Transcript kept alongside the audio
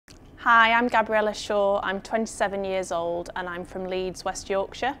Hi, I'm Gabriella Shaw. I'm 27 years old and I'm from Leeds, West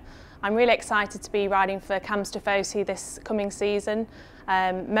Yorkshire. I'm really excited to be riding for CAMS-Tifosi this coming season.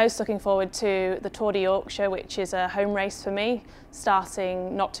 Most looking forward to the Tour de Yorkshire, which is a home race for me,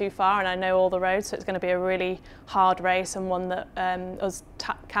 starting not too far, and I know all the roads, so it's going to be a really hard race and one that us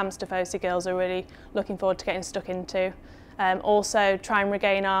CAMS-Tifosi girls are really looking forward to getting stuck into. Also try and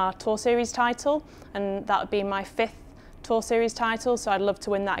regain our Tour Series title, and that would be my 5th Tour Series title, so I'd love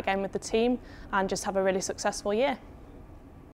to win that again with the team and just have a really successful year.